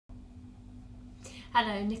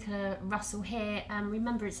Hello, Nicola Russell here.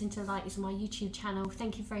 Remember, It's Into Light is my YouTube channel.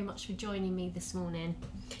 Thank you very much for joining me this morning.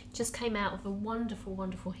 Just came out of a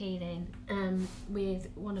wonderful healing with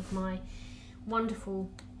one of my wonderful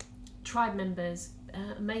tribe members.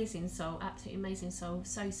 Amazing soul, absolutely amazing soul,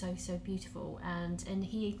 so beautiful, and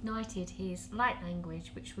he ignited his light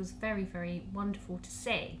language, which was very wonderful to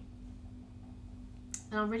see.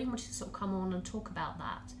 And I really wanted to sort of come on and talk about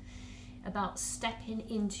that, about stepping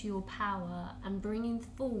into your power and bringing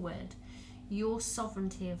forward your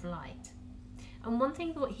sovereignty of light. And one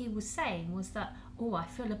thing that he was saying was that, oh, I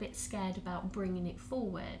feel a bit scared about bringing it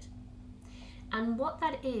forward. And what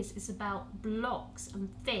that is about blocks and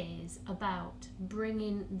fears about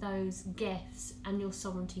bringing those gifts and your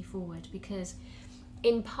sovereignty forward. Because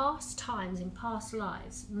in past times, in past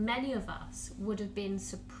lives, many of us would have been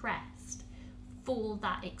suppressed for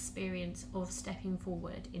that experience of stepping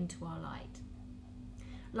forward into our light.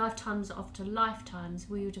 Lifetimes after lifetimes,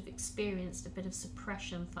 we would have experienced a bit of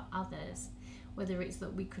suppression for others, whether it's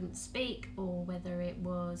that we couldn't speak or whether it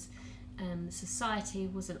was society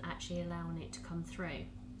wasn't actually allowing it to come through.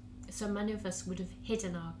 So many of us would have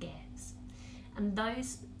hidden our gifts, and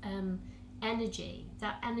those energy,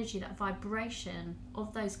 that vibration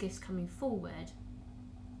of those gifts coming forward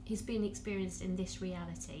is being experienced in this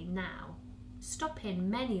reality now, stopping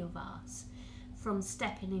many of us from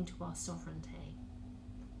stepping into our sovereignty.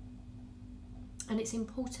 And it's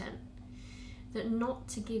important that not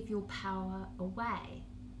to give your power away.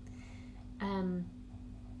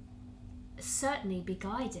 Certainly be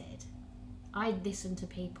guided. I listen to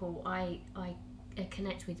people, I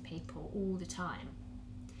connect with people all the time,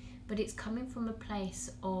 but it's coming from a place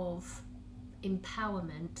of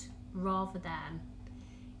empowerment rather than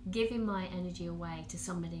giving my energy away to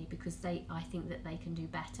somebody because I think that they can do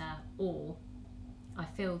better, or I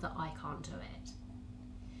feel that I can't do it.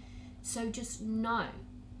 So just know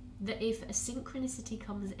that if a synchronicity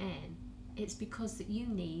comes in, it's because that you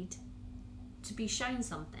need to be shown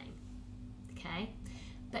something, okay?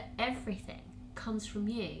 But everything comes from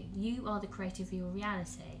you. You are the creator of your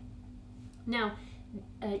reality. Now,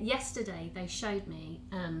 yesterday they showed me,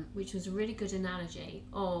 which was a really good analogy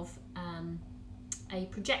of a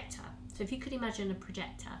projector. So if you could imagine a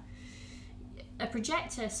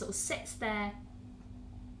projector sort of sits there,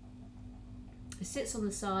 it sits on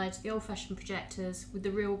the side, the old-fashioned projectors with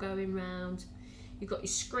the reel going round. You've got your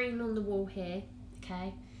screen on the wall here,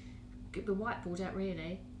 okay? Get the whiteboard out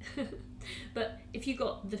really. But if you've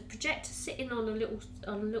got the projector sitting on a little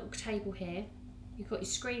table here, you've got your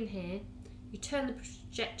screen here, you turn the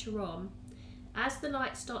projector on. As the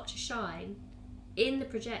lights start to shine in the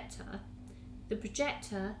projector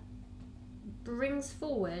brings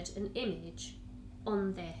forward an image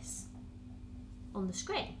on the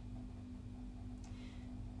screen.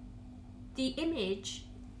 The image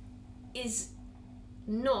is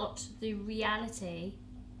not the reality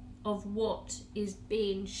of what is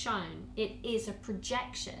being shown. It is a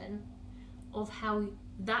projection of how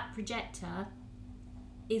that projector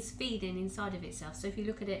is feeding inside of itself. So if you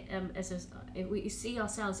look at it if we see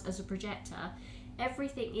ourselves as a projector,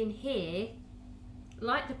 everything in here,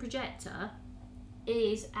 like the projector,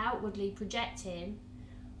 is outwardly projecting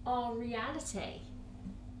our reality.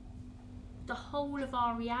 The whole of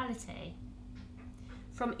our reality.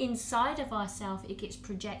 From inside of ourselves, it gets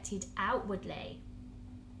projected outwardly.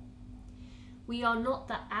 We are not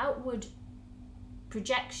the outward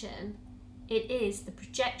projection, it is the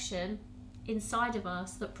projection inside of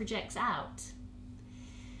us that projects out.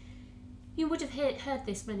 You would have heard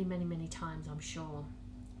this many times, I'm sure,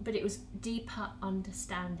 but it was deeper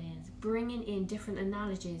understanding, bringing in different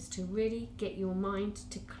analogies to really get your mind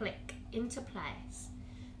to click into place,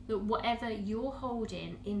 that whatever you're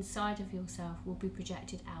holding inside of yourself will be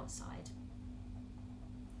projected outside.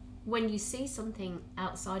 When you see something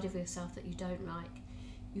outside of yourself that you don't like,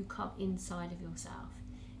 you come inside of yourself.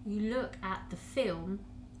 You look at the film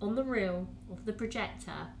on the reel of the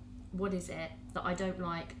projector. What is it that I don't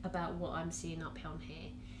like about what I'm seeing up on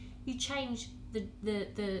here? You change the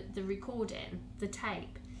recording, the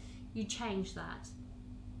tape. You change that.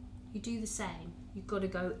 You do the same. You've got to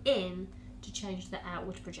go in to change the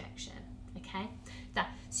outward projection. Okay?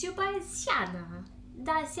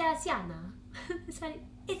 So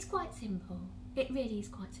it's quite simple. It really is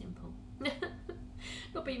quite simple.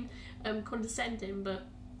 Not being condescending, but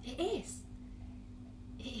it is.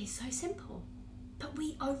 It is so simple. But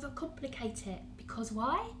we overcomplicate it. Because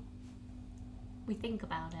why? We think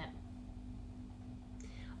about it.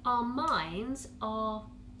 Our minds are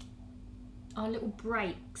our little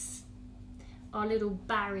brakes, our little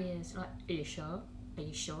barriers. Like, are you sure? Are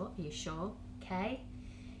you sure? Are you sure? Okay?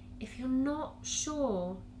 if you're not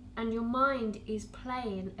sure and your mind is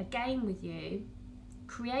playing a game with you,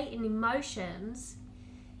 creating emotions,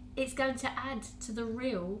 it's going to add to the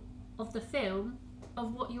reel of the film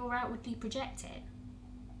of what you're outwardly projecting.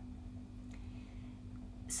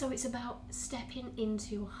 So it's about stepping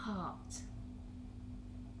into your heart.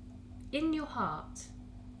 In your heart,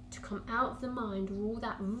 to come out of the mind, all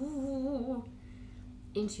that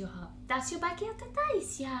into your heart. That's your macchiato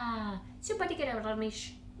taisya. So body get out of me.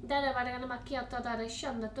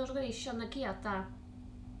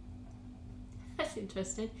 That's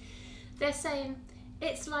interesting. They're saying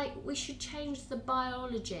it's like we should change the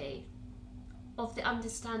biology of the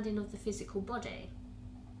understanding of the physical body.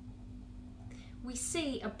 We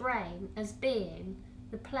see a brain as being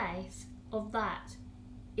the place of that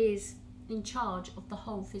is in charge of the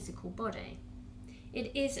whole physical body.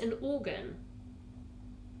 It is an organ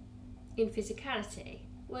in physicality.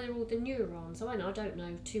 Where are all the neurons? I don't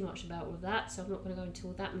know too much about all of that, so I'm not going to go into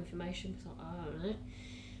all that information because I don't know.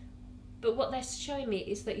 But what they're showing me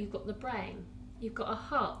is that you've got the brain, you've got a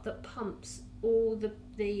heart that pumps all the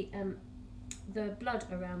blood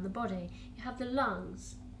around the body. You have the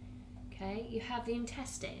lungs, okay? You have the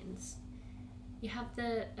intestines. You have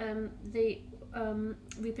the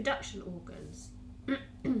reproduction organs.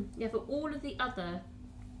 You have all of the other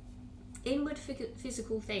inward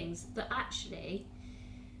physical things that actually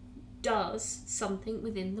does something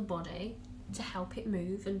within the body to help it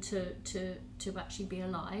move and to actually be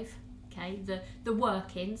alive. Okay, the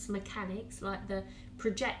workings, mechanics, like the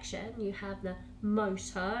projection, you have the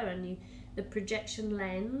motor and the projection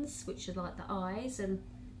lens, which are like the eyes, and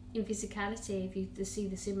in physicality, if you see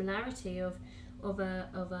the similarity of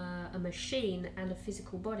a machine and a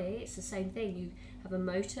physical body, it's the same thing. You have a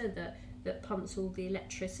motor that pumps all the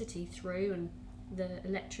electricity through, and the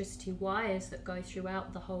electricity wires that go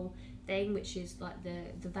throughout the whole thing, which is like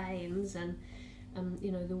the veins and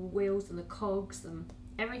you know, the wheels and the cogs and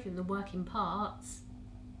everything, the working parts.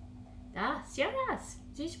 But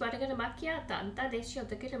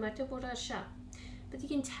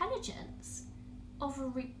the intelligence of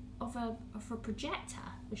a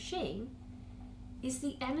projector machine is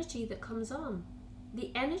the energy that comes on,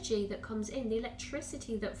 the energy that comes in, the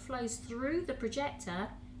electricity that flows through the projector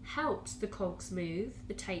helps the cogs move,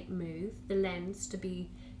 the tape move, the lens to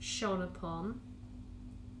be shone upon.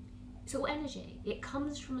 It's all energy. It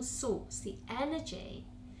comes from a source. The energy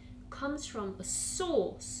comes from a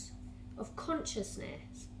source of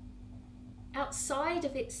consciousness outside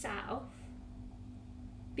of itself,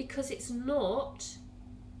 because it's not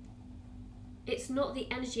the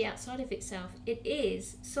energy outside of itself. It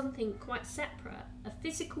is something quite separate. A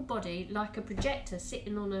physical body, like a projector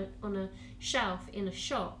sitting on a shelf in a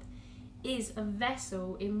shop, is a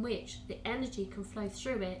vessel in which the energy can flow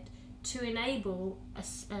through it to enable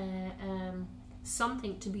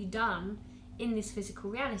something to be done in this physical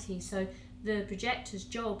reality. So the projector's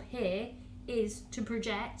job here is to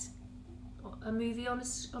project a movie on a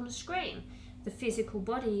screen. The physical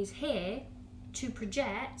body is here to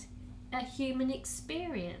project a human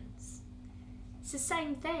experience. It's the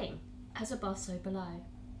same thing as above, so below.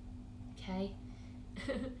 Okay?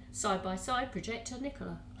 Side by side, projector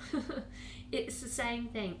Nicola. It's the same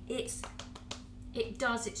thing. It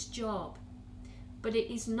does its job, but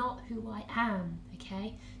it is not who I am.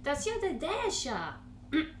 Okay? That's the other desha.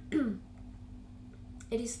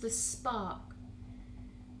 It is the spark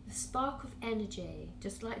of energy,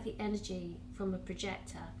 just like the energy from a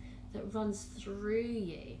projector that runs through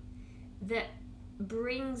you, that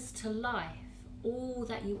brings to life all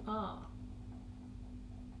that you are.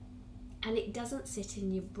 And it doesn't sit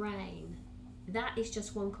in your brain. That is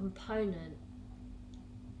just one component.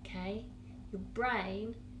 Okay? Your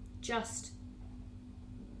brain just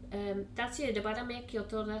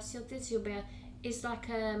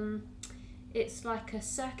it's like a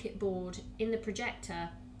circuit board in the projector.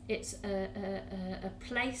 It's a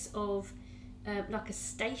place of like a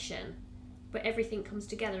station where everything comes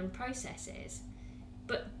together and processes.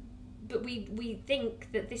 But we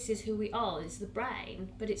think that this is who we are, is the brain,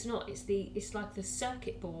 but it's not. It's like the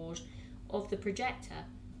circuit board of the projector.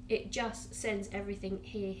 It just sends everything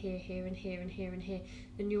here, here, here, and here, and here, and here.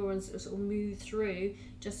 The neurons sort of move through,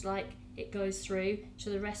 just like it goes through to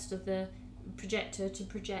the rest of the projector to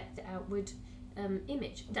project the outward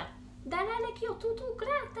image.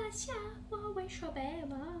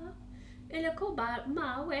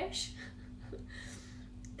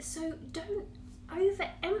 So don't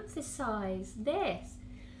overemphasize this.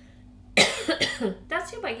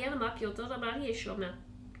 That's your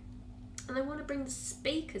and they want to bring the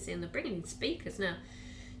speakers in. They're bringing in speakers now.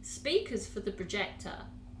 Speakers for the projector.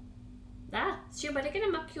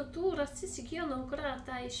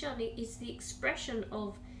 is the expression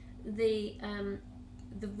of the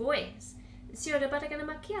voice.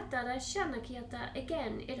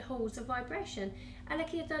 Again, it holds a vibration.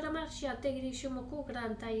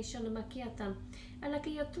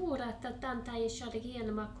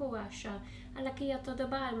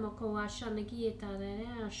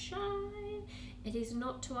 It is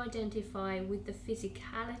not to identify with the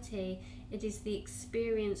physicality, it is the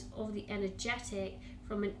experience of the energetic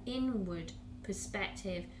from an inward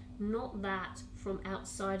perspective, not that from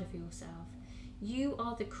outside of yourself. You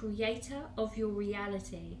are the creator of your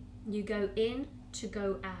reality. You go in to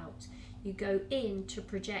go out. You go in to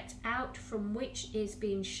project out from which is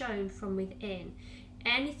being shown from within.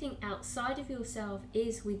 Anything outside of yourself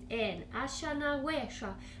is within.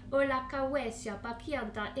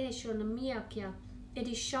 It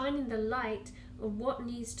is shining the light of what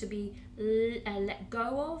needs to be let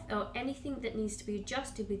go of, or anything that needs to be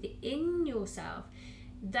adjusted within yourself,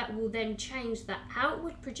 that will then change that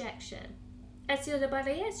outward projection. Anything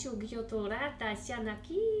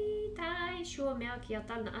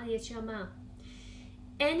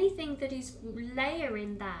that is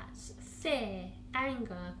layering that, fear,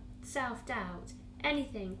 anger, self-doubt,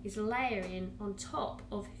 anything is layering on top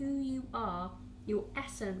of who you are, your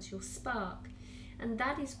essence, your spark. And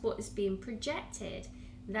that is what is being projected.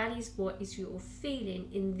 That is what is your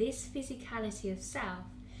feeling in this physicality of self.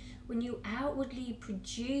 When you outwardly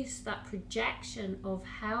produce that projection of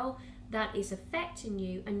how that is affecting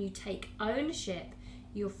you, and you take ownership,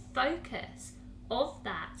 your focus of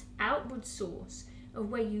that outward source, of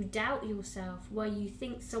where you doubt yourself, where you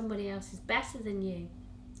think somebody else is better than you,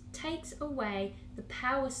 takes away the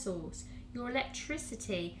power source, your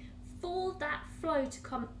electricity, for that flow to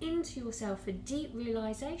come into yourself for deep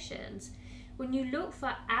realizations. When you look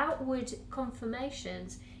for outward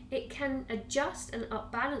confirmations, it can adjust and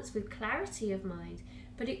upbalance with clarity of mind,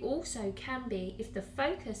 but it also can be, if the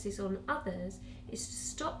focus is on others, is to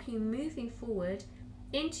stop you moving forward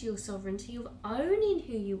into your sovereignty of owning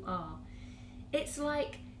who you are. It's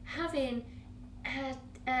like having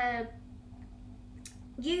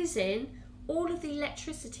using all of the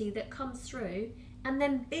electricity that comes through and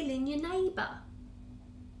then billing your neighbour.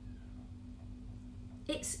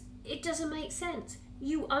 It doesn't make sense.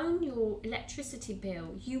 You own your electricity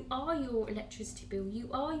bill. You are your electricity bill. You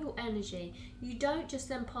are your energy. You don't just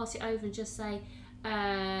then pass it over and just say,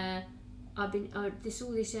 I've been all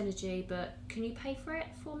this energy, but can you pay for it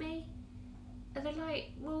for me? And they're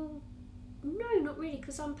like, well, no, not really,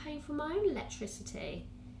 because I'm paying for my own electricity.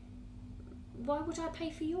 Why would I pay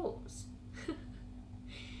for yours?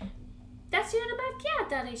 That's your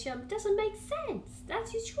doesn't make sense.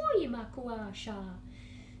 That's your choice.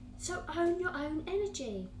 So own your own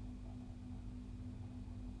energy.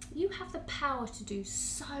 You have the power to do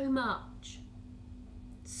so much.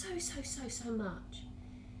 So much.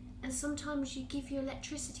 And sometimes you give your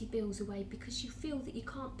electricity bills away because you feel that you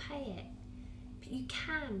can't pay it. But you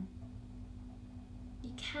can.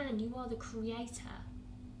 You can. You are the creator.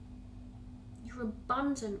 You're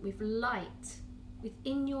abundant with light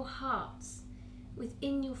within your hearts,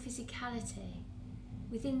 within your physicality,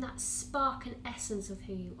 within that spark and essence of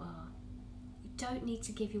who you are. You don't need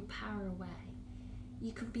to give your power away.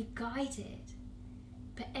 You can be guided,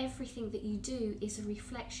 but everything that you do is a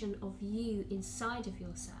reflection of you inside of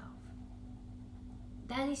yourself.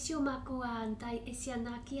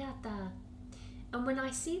 And when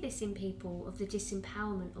I see this in people, of the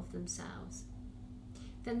disempowerment of themselves,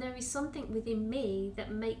 then there is something within me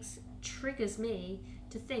that triggers me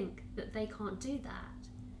to think that they can't do that.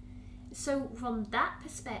 So from that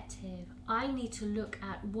perspective, I need to look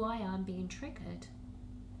at why I'm being triggered.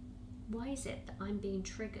 Why is it that I'm being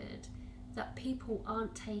triggered, that people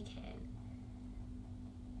aren't taking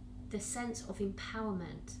the sense of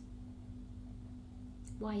empowerment?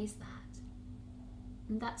 Why is that?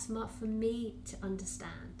 And that's for me to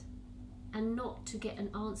understand, and not to get an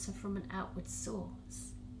answer from an outward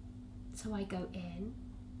source. So I go in,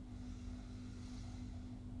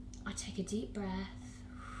 I take a deep breath,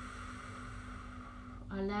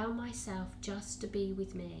 I allow myself just to be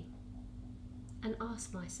with me, and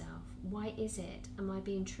ask myself, why is it, am I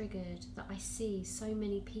being triggered, that I see so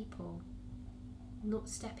many people not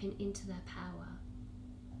stepping into their power?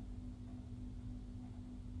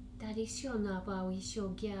 It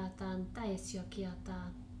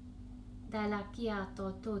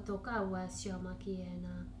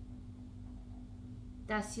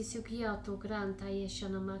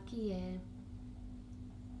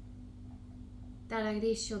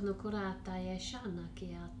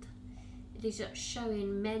is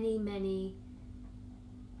showing many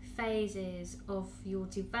phases of your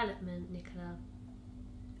development, Nicola.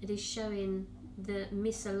 It is showing the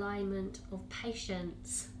misalignment of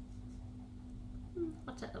patience.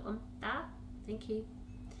 I'll take that one. Thank you.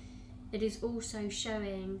 It is also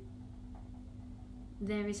showing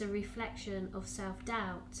there is a reflection of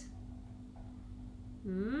self-doubt.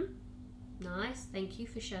 Nice, thank you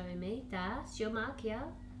for showing me. That's your mark, yeah.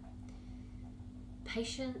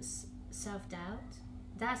 Patience, self-doubt.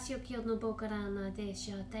 That's your kiano bokarana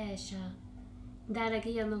desha desha.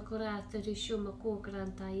 Daragiano korata rishuma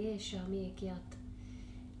kokrant ayesha mekiat.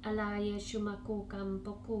 Alaya shumako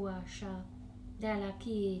kampokua sha.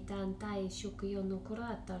 Dalaki tantai shukiono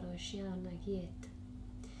korata roshiana yet.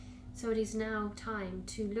 So it is now time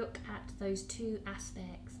to look at those two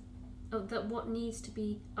aspects of that what needs to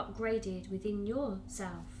be upgraded within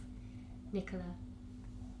yourself, Nicola.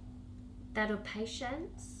 That of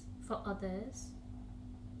patience for others,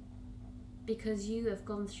 because you have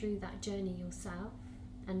gone through that journey yourself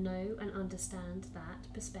and know and understand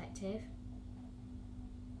that perspective,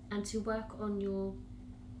 and to work on your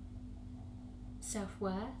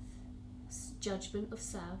self-worth, judgment of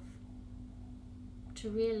self, to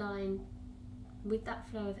realign with that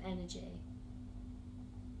flow of energy.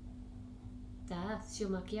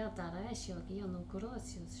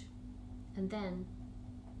 And then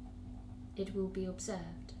it will be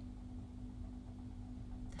observed.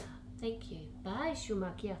 Thank you.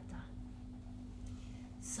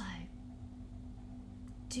 So,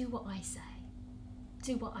 do what I say.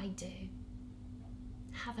 Do what I do.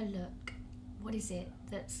 Have a look. What is it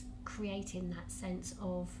that's creating that sense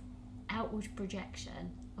of outward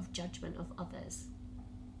projection of judgment of others?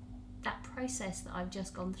 That process that I've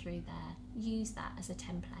just gone through there, use that as a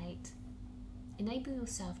template. Enable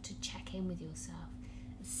yourself to check in with yourself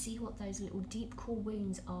and see what those little deep core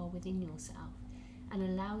wounds are within yourself, and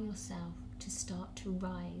allow yourself to start to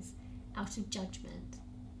rise out of judgment.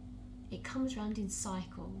 It comes round in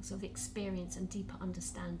cycles of experience and deeper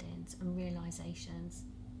understandings and realizations.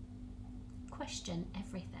 Question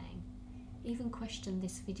everything, even question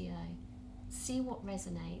this video. See what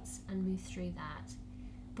resonates and move through that,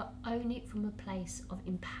 but own it from a place of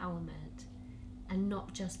empowerment and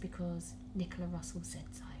not just because Nicola Russell said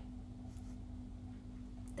so.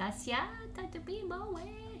 That'd be my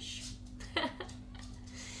wish.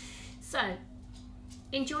 So,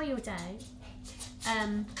 enjoy your day.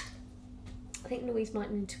 I think Louise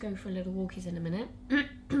might need to go for a little walkies in a minute.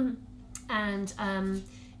 And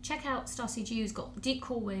check out StarSeedYOU's got Deep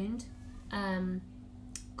Core Wound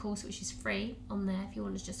course, which is free on there if you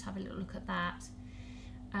want to just have a little look at that.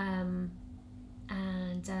 And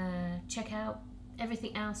check out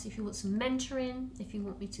everything else if you want some mentoring, if you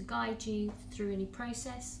want me to guide you through any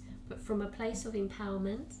process, but from a place of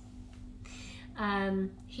empowerment.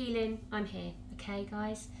 Healing, I'm here. Okay,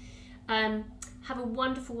 guys. Have a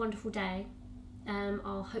wonderful, wonderful day.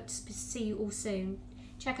 I'll hope to see you all soon.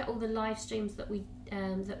 Check out all the live streams that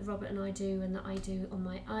that Robert and I do and that I do on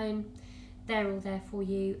my own. They're all there for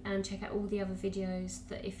you, and check out all the other videos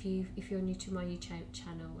that if you're new to my YouTube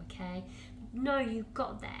channel. Okay, no, you've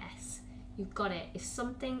got this. You've got it. If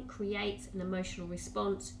something creates an emotional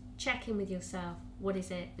response, check in with yourself. What is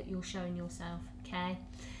it that you're showing yourself? Okay,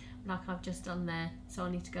 like I've just done there. So I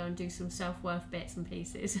need to go and do some self-worth bits and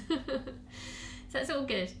pieces. So it's all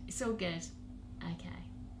good. It's all good.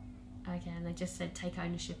 Okay, and they just said take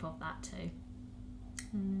ownership of that too.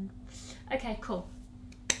 Okay, cool.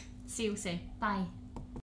 See you soon. Bye.